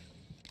gonna do.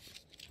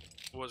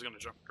 I was gonna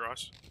jump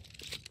across.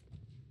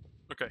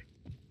 Okay.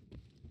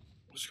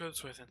 Let's go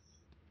this way then.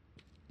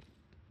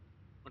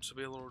 Wants to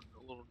be a little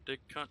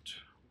dick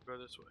cunt. Go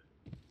this way.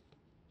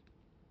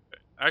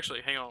 Okay.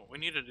 Actually, hang on. We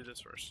need to do this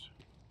first.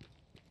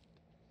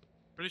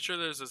 Pretty sure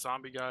there's a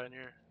zombie guy in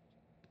here.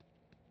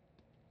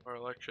 Or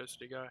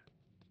electricity guy.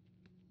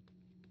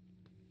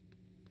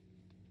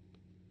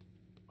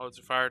 Oh, it's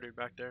a fire dude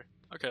back there.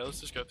 Okay, let's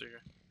just go through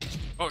here.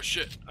 Oh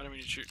shit! I didn't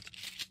mean to shoot.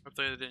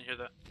 Hopefully they didn't hear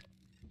that.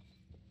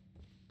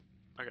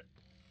 Okay.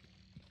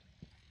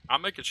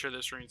 I'm making sure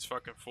this room's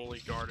fucking fully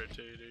guarded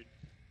too, dude.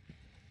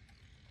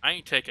 I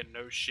ain't taking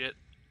no shit.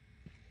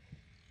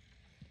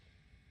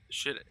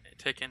 Shit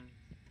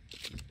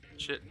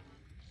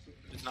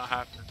is not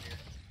happening here.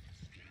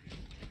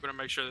 I'm gonna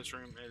make sure this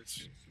room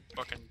is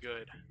fucking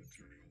good.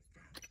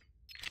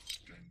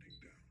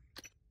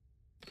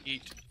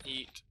 Eat,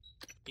 eat,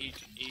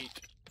 eat, eat,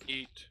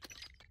 eat.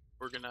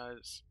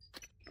 Organize.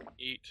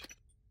 Eat.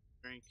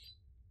 Drink.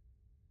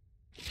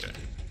 Okay.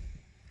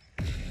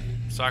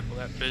 Cycle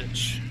that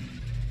bitch.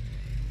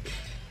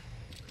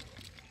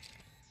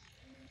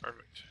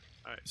 Perfect.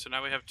 Alright, so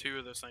now we have 2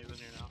 of those things in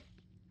here now.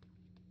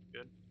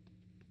 Good.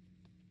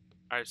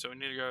 Alright, so we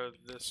need to go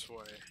this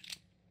way.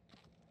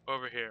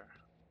 Over here.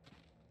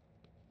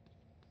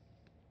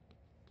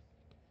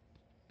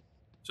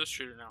 Just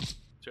shoot it now.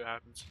 See what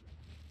happens.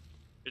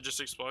 It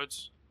just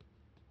explodes.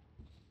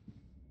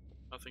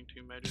 Nothing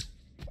too major.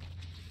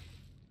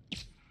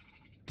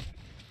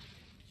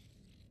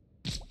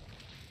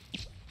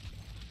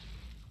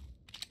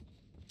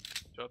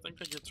 So I think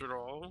that gets rid of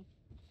all of them.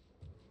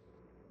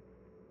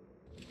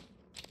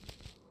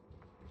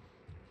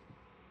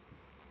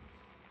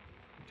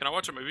 Can I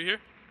watch a movie here?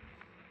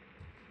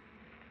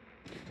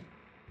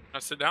 Can I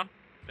sit down?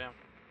 Damn.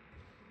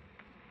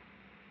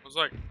 I was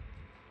like,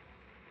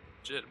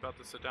 legit about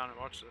to sit down and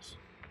watch this.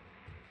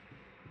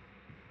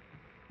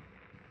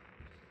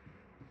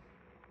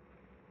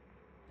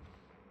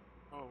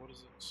 Oh, what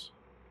is this?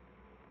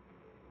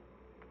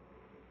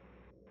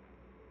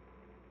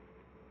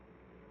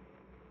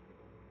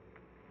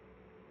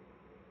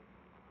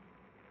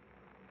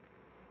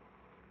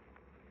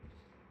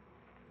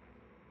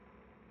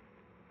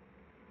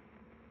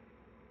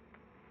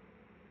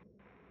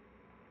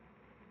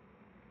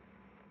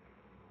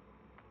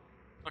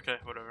 Okay,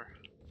 whatever.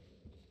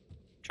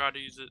 Try to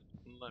use it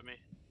and let me.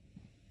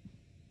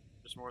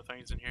 There's more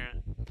things in here.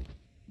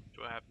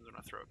 See what happens when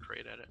I throw a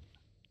crate at it.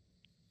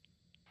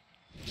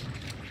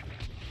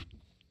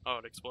 Oh,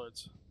 it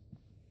explodes.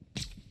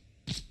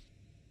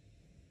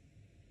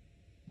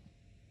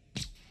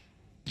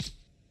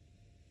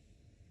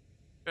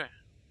 Okay.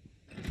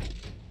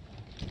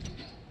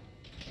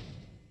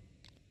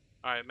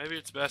 Alright, maybe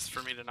it's best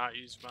for me to not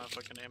use my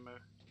fucking ammo.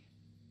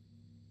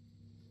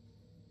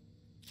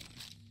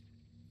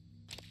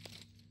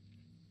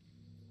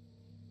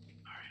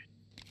 Alright.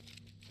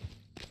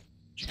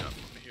 What you got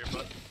for me here,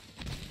 bud?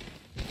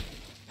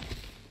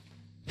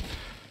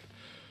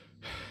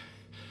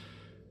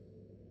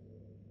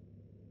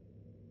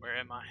 Where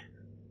am I?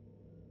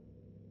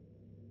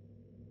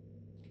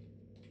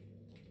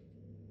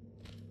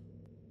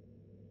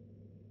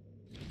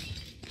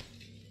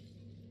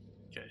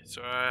 Okay,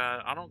 so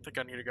I don't think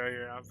I need to go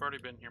here. I've already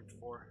been here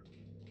before.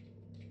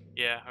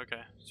 Yeah,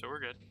 okay, so we're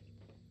good.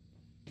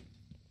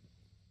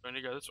 I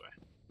need to go this way.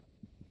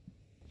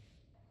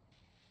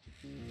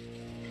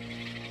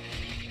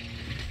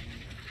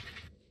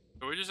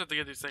 So we just have to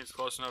get these things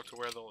close enough to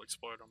where they'll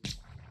explode them.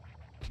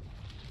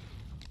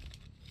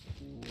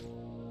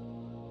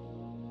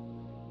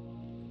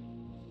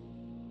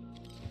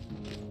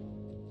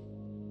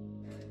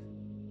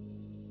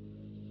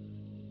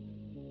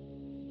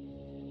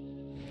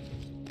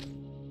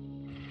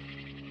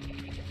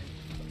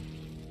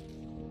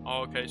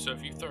 Oh, okay, so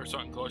if you throw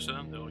something close to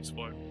them, they'll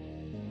explode.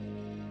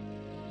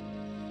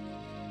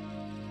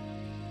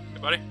 Hey,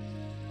 buddy.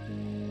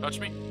 Touch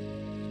me.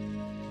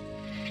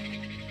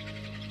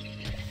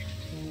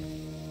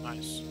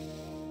 Nice.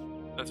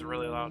 That's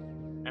really loud.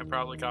 And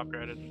probably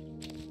copyrighted.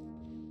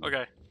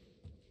 Okay.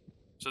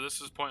 So this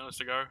is pointless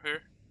to go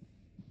here?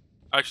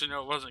 Actually,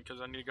 no, it wasn't,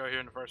 because I need to go here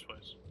in the first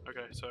place.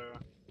 Okay, so...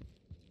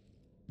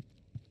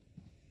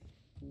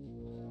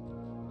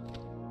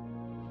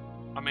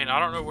 I mean, I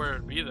don't know where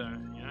it'd be though,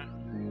 you know?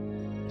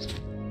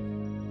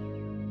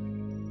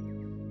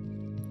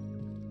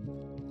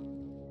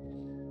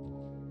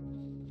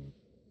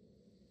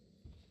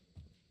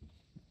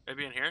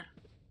 Maybe in here?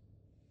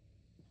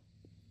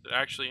 Is it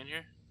actually in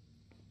here?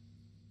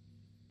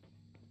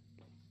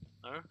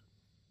 No?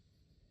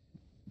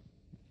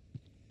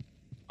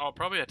 Oh,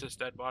 probably at this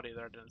dead body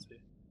that I didn't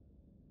see.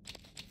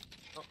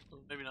 Oh,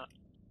 maybe not.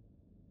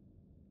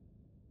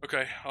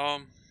 Okay,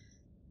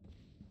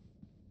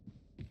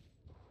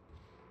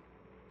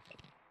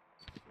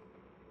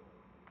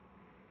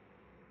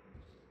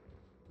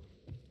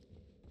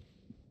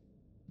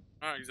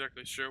 not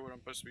exactly sure what I'm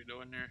supposed to be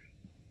doing here.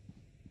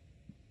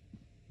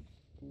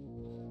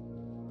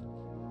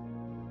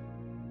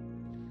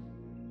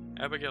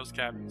 Abigail's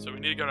cabin. So we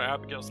need to go to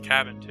Abigail's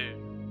cabin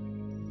too.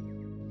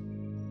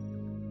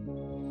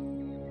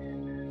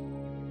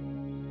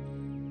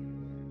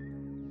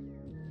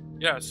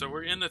 Yeah, so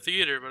we're in the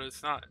theater, but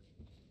it's not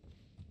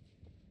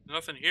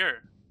Nothing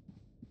here.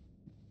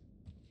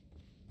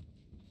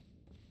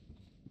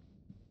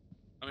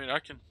 I mean, I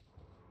can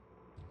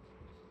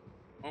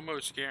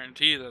almost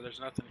guarantee that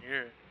there's nothing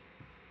here.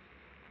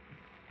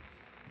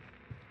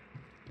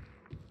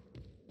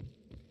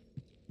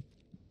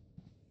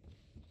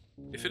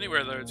 If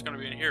anywhere, though, it's gonna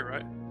be in here,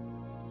 right?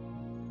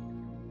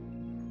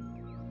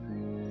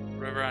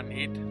 Whatever I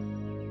need.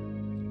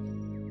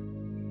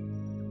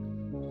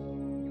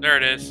 There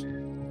it is.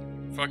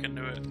 Fucking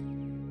knew it.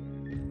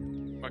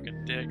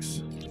 Fucking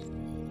dicks.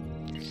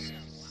 So,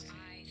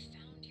 I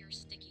found your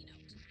sticky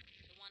note.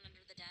 The one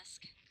under the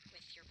desk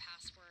with your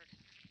password.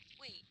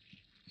 Wait,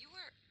 you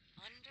were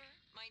under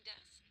my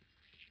desk?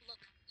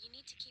 Look, you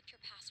need to keep your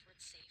password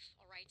safe,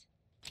 alright?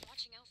 I'm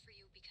watching out for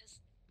you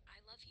because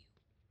I love you.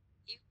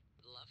 You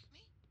love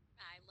me?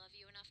 I love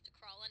you enough to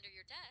crawl under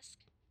your desk.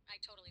 I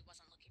totally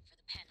wasn't looking for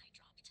the pen I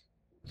dropped.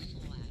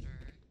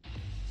 Flatterer.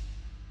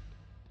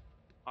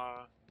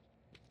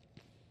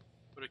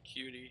 What a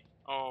cutie.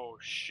 Oh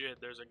shit,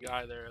 there's a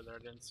guy there that I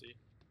didn't see.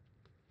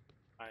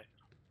 Hi.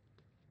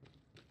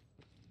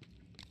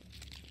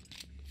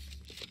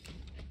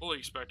 Fully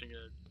expecting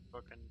a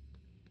fucking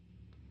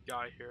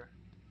guy here.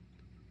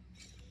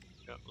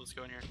 Yep, let's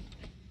go in here.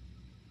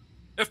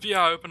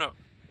 FBI, open up.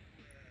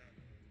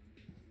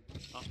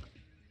 Oh.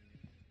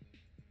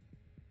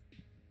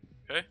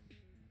 Okay.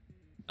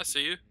 I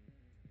see you.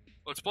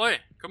 Let's play.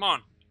 Come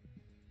on.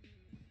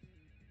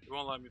 You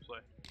won't let me play.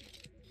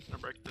 I'm gonna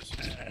break this.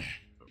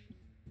 Oh.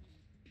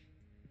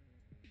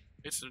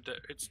 It's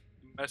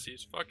messy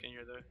as fuck in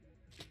here though.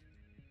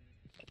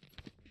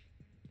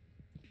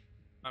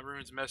 My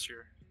room's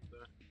messier. So,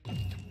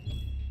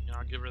 you know,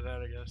 I'll give her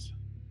that, I guess.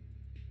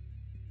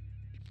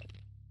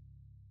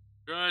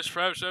 Guys,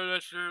 perhaps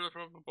that's your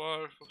problem.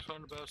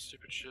 Something about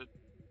stupid shit.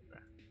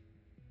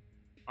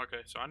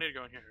 Okay, so I need to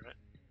go in here, right?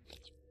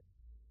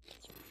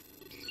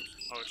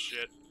 Oh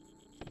shit.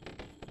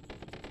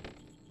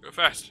 Go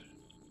fast.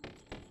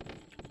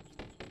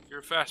 You're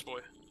a fast boy.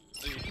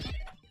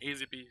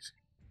 Easy peasy.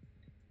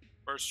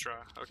 First try,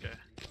 okay.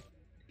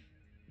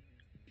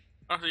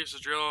 I think it's a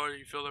drill.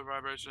 You feel the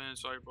vibration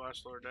inside your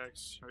blast lower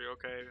decks. Are you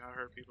okay? I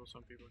hurt people,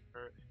 some people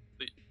get hurt.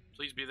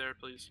 Please be there,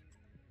 please.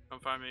 Come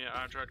find me.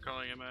 I tried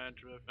calling him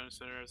to the fence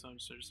center. Something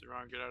seriously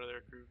wrong. Get out of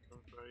there, crew. Come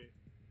for you.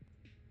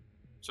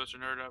 Such a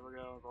nerd,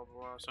 Abigail. Blah blah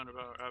blah. Something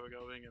about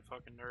Abigail being a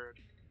fucking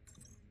nerd.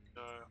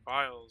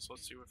 Files.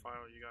 Let's see what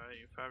file you got.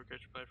 You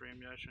fabricate your play for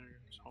ammunition.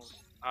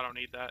 I don't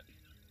need that,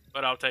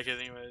 but I'll take it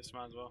anyways.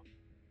 Might as well.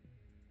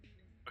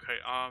 Okay.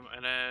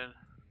 And then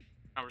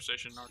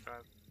conversation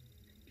archive.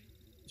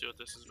 See what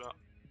this is about.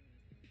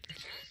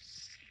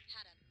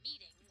 Had a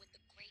meeting with the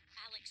great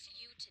Alex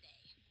Yu today.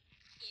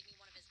 Gave me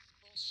one of his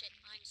bullshit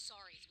I'm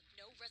sorry's with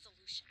no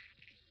resolution.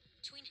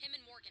 Between him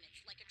and Morgan,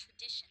 it's like a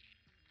tradition.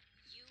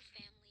 You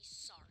family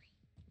sorry.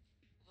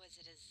 Was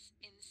it as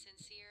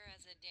insincere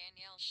as a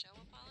Danielle show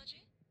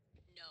apology?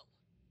 No.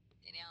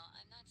 Danielle,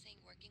 I'm not saying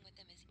working with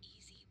him is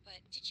easy, but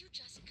Did you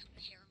just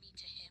compare me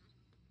to him?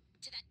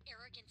 To that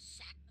arrogant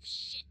sack of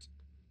shit?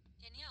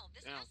 Danielle,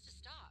 this Yeah. has to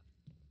stop.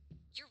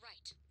 You're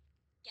right.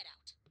 Get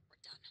out.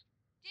 We're done.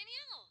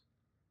 Danielle!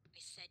 I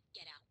said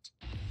get out.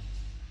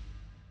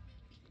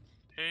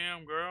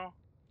 Damn, girl.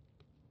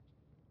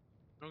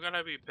 You don't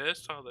gotta be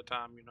pissed all the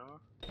time, you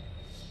know.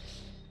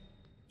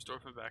 Store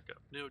from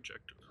backup. New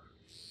objective.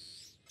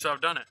 So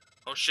I've done it.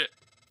 Oh shit.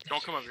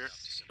 Don't come over here.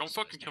 Don't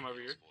fucking come over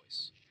here.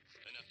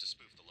 Enough to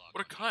spoof the log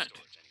What a on the cunt.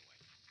 storage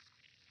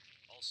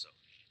anyway. Also,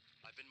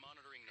 I've been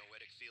monitoring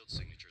noetic field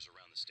signatures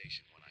around the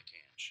station when I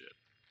can. Shit.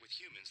 With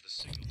humans, the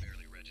signal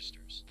barely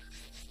registers.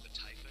 The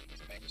Typhon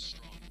make a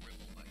strong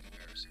ripple by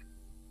comparison.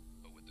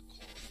 But with the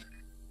Coral,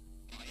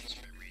 my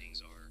instrument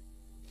readings are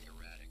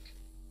erratic.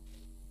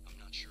 I'm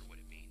not sure what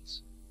it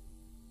means.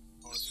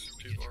 Oh, The it's sooner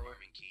we too get far your away.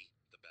 arming key,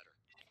 the better.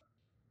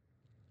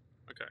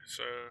 Okay,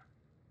 so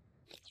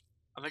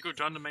I think we've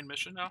done the main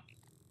mission now.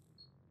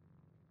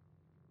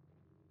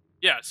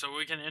 Yeah, so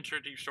we can enter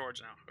deep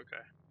storage now.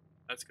 Okay,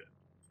 that's good.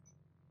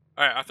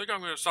 Alright, I think I'm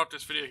going to stop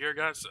this video here,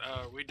 guys.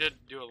 We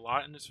did do a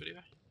lot in this video,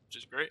 which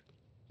is great.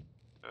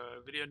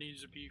 Video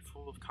needs to be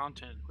full of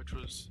content, which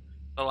was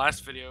the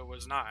last video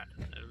was not.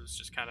 It was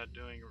just kind of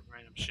doing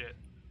random shit.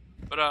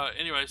 But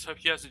anyways,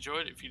 hope you guys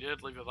enjoyed. If you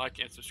did, leave a like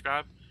and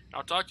subscribe.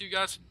 I'll talk to you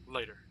guys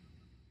later.